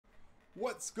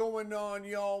What's going on,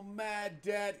 y'all? Mad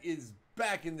Dad is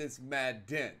back in this Mad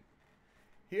Den.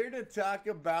 Here to talk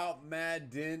about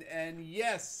Madden, and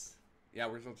yes, yeah,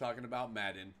 we're still talking about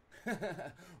Madden.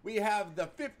 We have the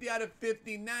 50 out of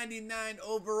 50, 99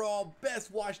 overall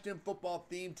best Washington football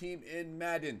theme team in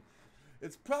Madden.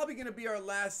 It's probably going to be our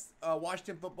last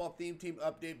Washington football theme team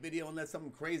update video unless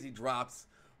something crazy drops.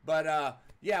 But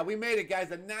yeah, we made it,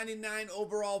 guys. A 99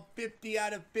 overall, 50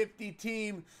 out of 50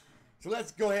 team. So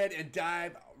let's go ahead and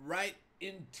dive right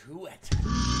into it.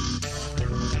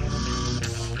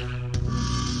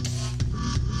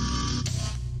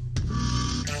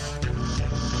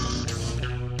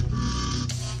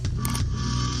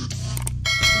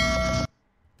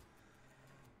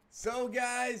 So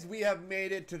guys, we have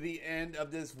made it to the end of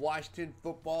this Washington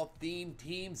football theme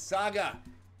team saga.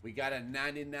 We got a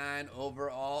 99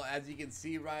 overall, as you can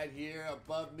see right here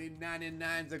above me,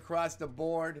 99s across the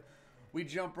board. We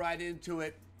jump right into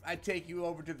it. I take you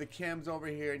over to the chems over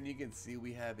here, and you can see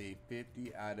we have a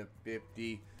 50 out of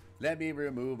 50. Let me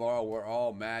remove all, we're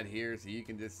all mad here, so you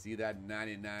can just see that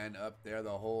 99 up there the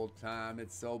whole time.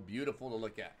 It's so beautiful to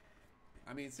look at.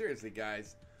 I mean, seriously,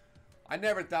 guys. I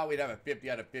never thought we'd have a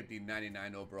 50 out of 50,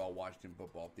 99 overall Washington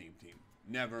football theme team.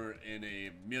 Never in a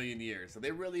million years. So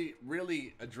they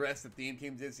really addressed the theme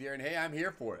teams this year. And hey, I'm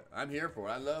here for it. I'm here for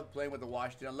it. I love playing with the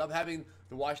Washington. I love having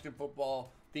the Washington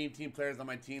football theme team players on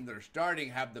my team that are starting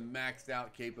have the maxed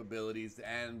out capabilities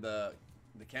and the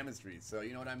chemistry. So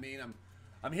you know what I mean?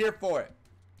 I'm here for it.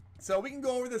 So we can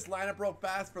go over this lineup real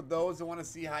fast for those who want to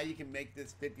see how you can make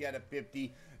this 50 out of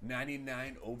 50,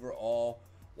 99 overall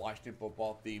Washington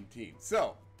football theme team.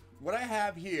 So what I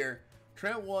have here,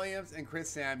 Trent Williams and Chris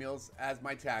Samuels as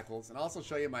my tackles, and I'll also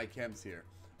show you my chems here.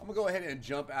 I'm gonna go ahead and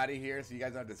jump out of here so you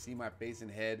guys don't have to see my face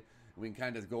and head. We can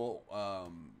kind of just go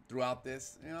throughout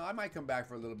this. You know, I might come back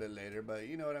for a little bit later, but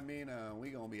you know what I mean. We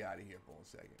gonna be out of here for a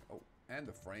second. Oh, and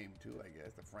the frame too, I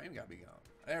guess. The frame got to be gone.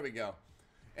 There we go.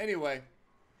 Anyway,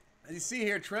 as you see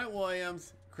here, Trent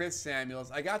Williams, Chris Samuels.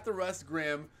 I got the Russ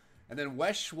Grimm, and then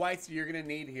Wes Schweitzer you're gonna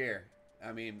need here.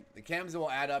 I mean, the chems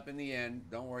will add up in the end.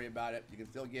 Don't worry about it. You can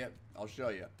still get, I'll show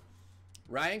you.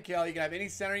 Ryan Kelly, you can have any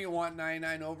center you want,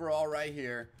 99 overall right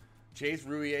here. Chase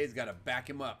Rouillet's got to back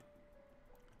him up.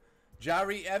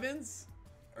 Jari Evans,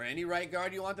 or any right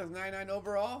guard you want that's 99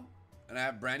 overall. And I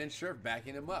have Brandon Scherf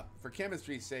backing him up. For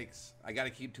chemistry's sakes, I got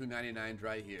to keep two 99s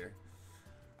right here.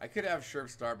 I could have Scherf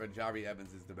start, but Jari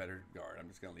Evans is the better guard. I'm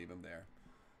just going to leave him there.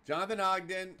 Jonathan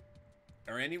Ogden,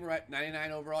 or any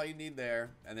 99 overall you need there.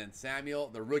 And then Samuel,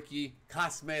 the rookie.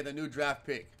 Cosme, the new draft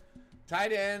pick.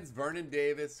 Tight ends, Vernon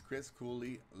Davis, Chris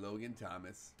Cooley, Logan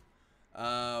Thomas.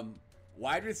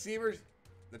 Wide receivers,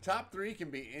 the top three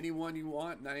can be anyone you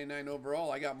want, 99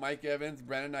 overall. I got Mike Evans,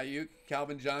 Brandon Ayuk,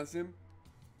 Calvin Johnson.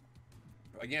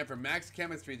 Again, for max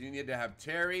chemistry, you need to have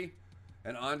Terry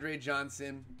and Andre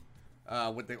Johnson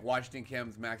with the Washington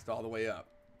chems maxed all the way up.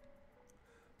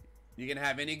 You can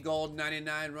have any gold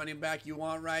 99 running back you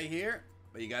want right here,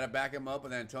 but you got to back him up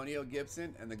with Antonio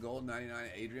Gibson and the gold 99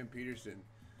 Adrian Peterson.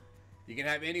 You can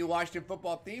have any Washington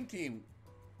football theme team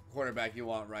quarterback you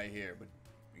want right here, but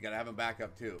you got to have him back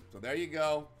up too. So there you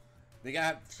go. They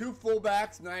got two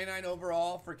fullbacks, 99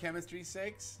 overall for chemistry's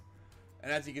sakes.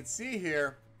 And as you can see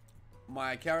here,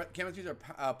 my chemistries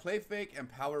are play fake and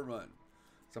power run.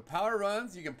 So power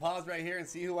runs, you can pause right here and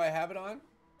see who I have it on.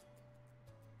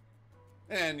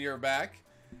 And you're back.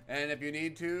 And if you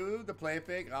need to, the play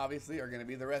fake obviously are going to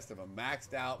be the rest of them.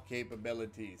 Maxed out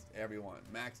capabilities, everyone.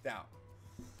 Maxed out.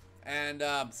 And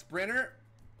sprinter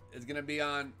is going to be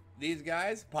on these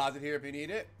guys. Pause it here if you need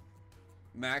it.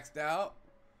 Maxed out.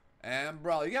 And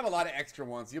brawler. You have a lot of extra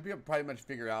ones. You'll be able to pretty much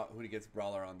figure out who gets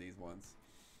brawler on these ones.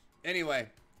 Anyway,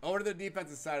 over to the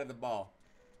defensive side of the ball.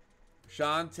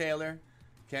 Sean Taylor,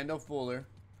 Kendall Fuller.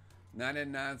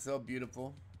 99, so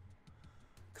beautiful.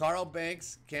 Carl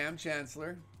Banks, Cam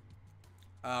Chancellor,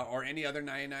 or any other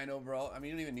 99 overall. I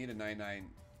mean, you don't even need a 99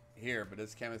 here, but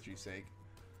it's chemistry's sake.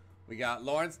 We got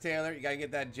Lawrence Taylor. You got to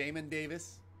get that Jamin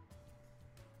Davis.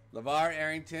 LeVar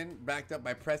Arrington, backed up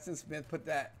by Preston Smith. Put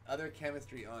that other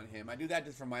chemistry on him. I do that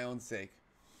just for my own sake.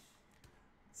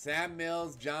 Sam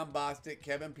Mills, John Bostic,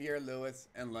 Kevin Pierre-Louis,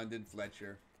 and London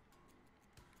Fletcher.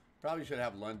 Probably should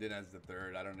have London as the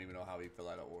third. I don't even know how he fell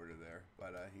out of order there,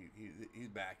 but he's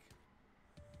back.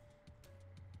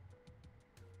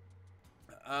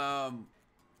 Down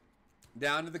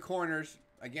to the corners.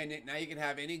 Again, now you can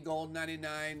have any gold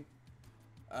 99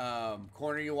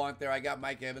 corner you want there. I got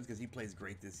Mike Evans because he plays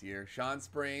great this year. Sean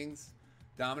Springs,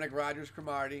 Dominic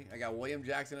Rodgers-Cromartie. I got William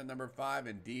Jackson at number 5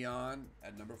 and Dion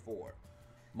at number 4.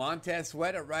 Montez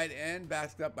Sweat at right end,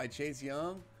 backed up by Chase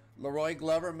Young. Leroy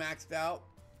Glover maxed out.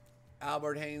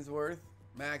 Albert Hainsworth,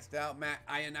 maxed out. Matt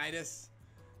Ioannidis,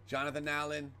 Jonathan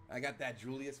Allen. I got that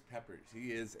Julius Peppers.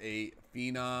 He is a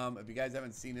phenom. If you guys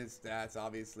haven't seen his stats,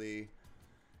 obviously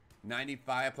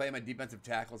 95. I play my defensive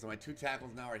tackle, so my 2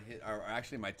 tackles now are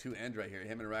actually my 2 ends right here.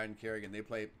 Him and Ryan Kerrigan. They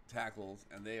play tackles,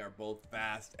 and they are both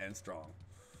fast and strong.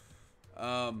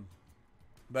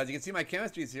 But as you can see, my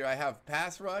chemistries here. I have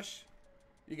pass rush.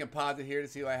 You can pause it here to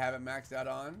see who I have it maxed out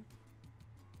on.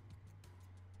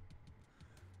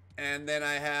 And then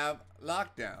I have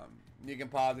lockdown. You can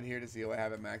pause it here to see who I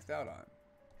have it maxed out on.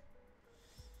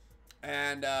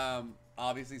 And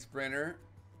obviously sprinter.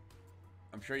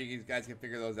 I'm sure you guys can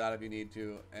figure those out if you need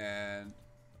to. And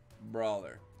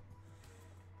brawler.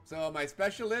 So my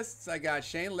specialists, I got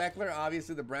Shane Leckler,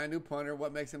 obviously the brand new punter.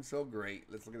 What makes him so great?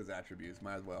 Let's look at his attributes.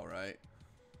 Might as well, right?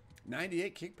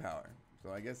 98 kick power.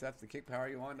 So I guess that's the kick power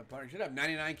you want in a punter. Should have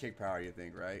 99 kick power, you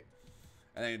think, right?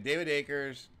 And then David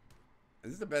Akers.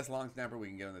 This is the best long snapper we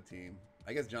can get on the team.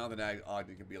 I guess Jonathan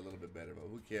Ogden could be a little bit better, but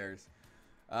who cares?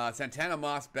 Santana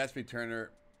Moss, best returner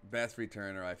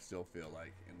I still feel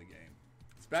like in the game.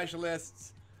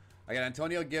 Specialists, I got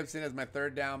Antonio Gibson as my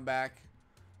 3rd down back.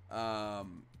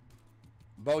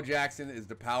 Bo Jackson is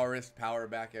the power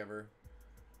back ever.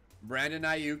 Brandon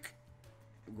Ayuk,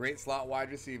 great slot wide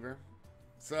receiver.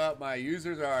 So my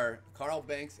users are Carl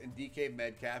Banks and DK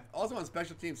Metcalf. Also on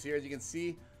special teams here, as you can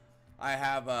see, I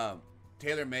have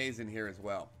Taylor Mays in here as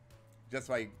well, just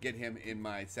so I get him in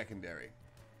my secondary.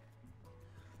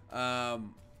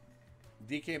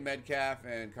 DK Metcalf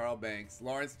and Carl Banks.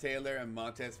 Lawrence Taylor and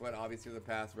Montez Sweat, obviously, are the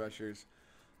pass rushers.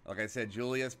 Like I said,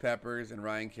 Julius Peppers and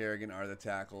Ryan Kerrigan are the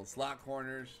tackles. Slot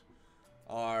corners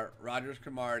are Rogers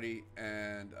Cromartie,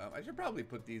 and I should probably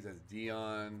put these as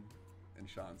Dion and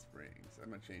Sean Springs. I'm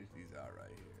going to change these out right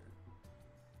here.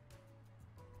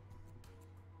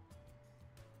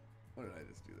 What did I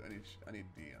just do? I need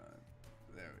Dion.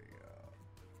 There we go.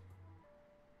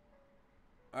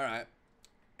 All right.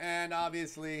 And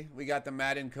obviously, we got the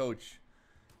Madden coach.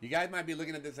 You guys might be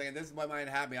looking at this saying, this is what might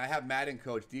happen. I have Madden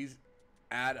coach. These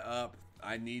add up.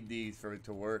 I need these for it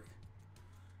to work.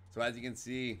 So as you can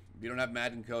see, if you don't have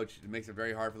Madden coach, it makes it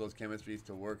very hard for those chemistries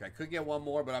to work. I could get one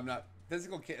more, but I'm not.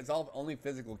 Physical, it's all only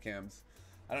physical chems.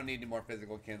 I don't need any more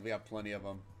physical chems. We have plenty of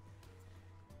them.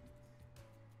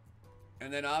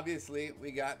 And then obviously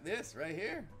we got this right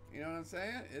here. You know what I'm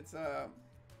saying? It's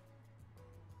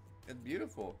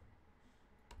beautiful.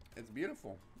 It's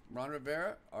beautiful. Ron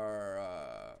Rivera,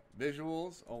 our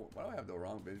visuals. Oh, why do I have the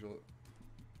wrong visual?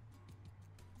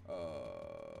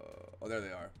 Oh, there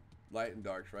they are. Light and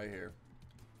darks right here.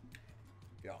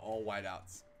 Yeah, all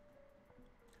whiteouts.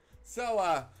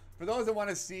 So for those that want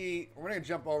to see, we're gonna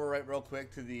jump over right real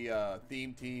quick to the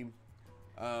theme team.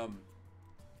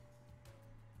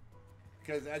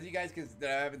 Because as you guys can,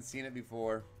 that I haven't seen it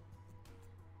before,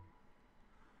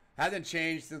 hasn't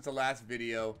changed since the last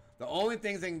video. The only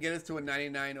things that can get us to a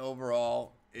 99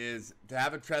 overall is to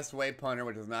have a Tressway punter,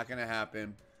 which is not going to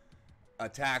happen, a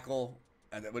tackle,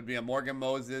 and that would be a Morgan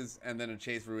Moses, and then a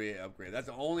Chase Rui upgrade. That's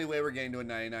the only way we're getting to a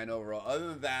 99 overall. Other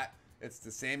than that, it's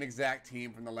the same exact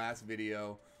team from the last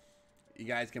video. You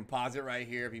guys can pause it right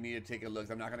here if you need to take a look.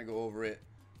 I'm not going to go over it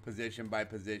position by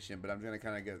position, but I'm going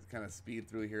to kind of speed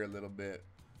through here a little bit,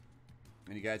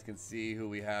 and you guys can see who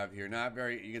we have here. Not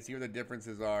very. You can see where the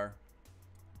differences are.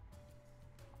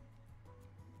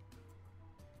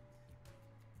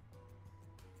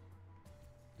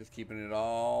 Just keeping it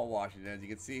all Washington. As you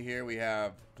can see here, we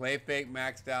have play fake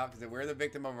maxed out because we're the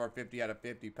victim of our 50 out of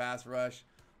 50 pass rush,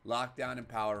 lockdown, and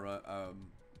power run.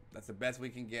 That's the best we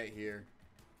can get here.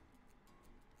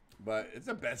 But it's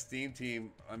the best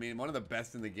team. I mean, one of the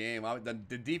best in the game.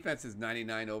 The defense is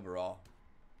 99 overall.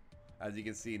 As you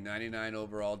can see, 99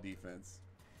 overall defense.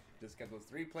 Just got those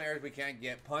 3 players we can't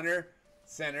get: punter,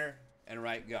 center, and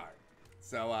right guard.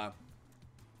 So,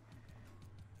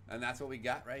 and that's what we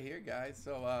got right here, guys.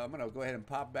 So I'm gonna go ahead and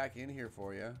pop back in here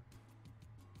for you.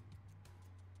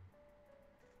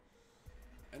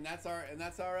 And that's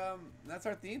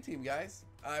our theme team, guys.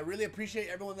 I really appreciate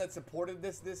everyone that supported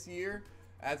this year.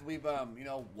 As we've you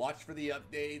know, watched for the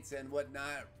updates and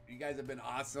whatnot. You guys have been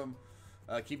awesome,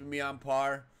 keeping me on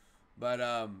par. But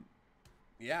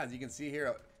yeah, as you can see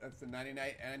here, that's the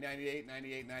 99 and 98,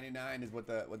 98, 99 is what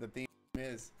the theme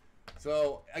is.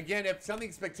 So again, if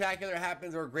something spectacular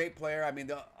happens or a great player, I mean,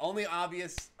 the only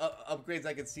obvious upgrades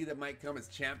I can see that might come is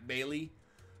Champ Bailey.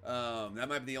 That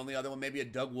might be the only other one. Maybe a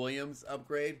Doug Williams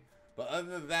upgrade. But other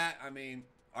than that, I mean,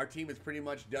 our team is pretty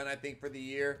much done, I think, for the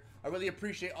year. I really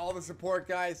appreciate all the support,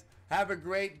 guys. Have a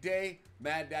great day.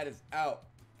 Mad Dad is out.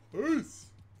 Peace.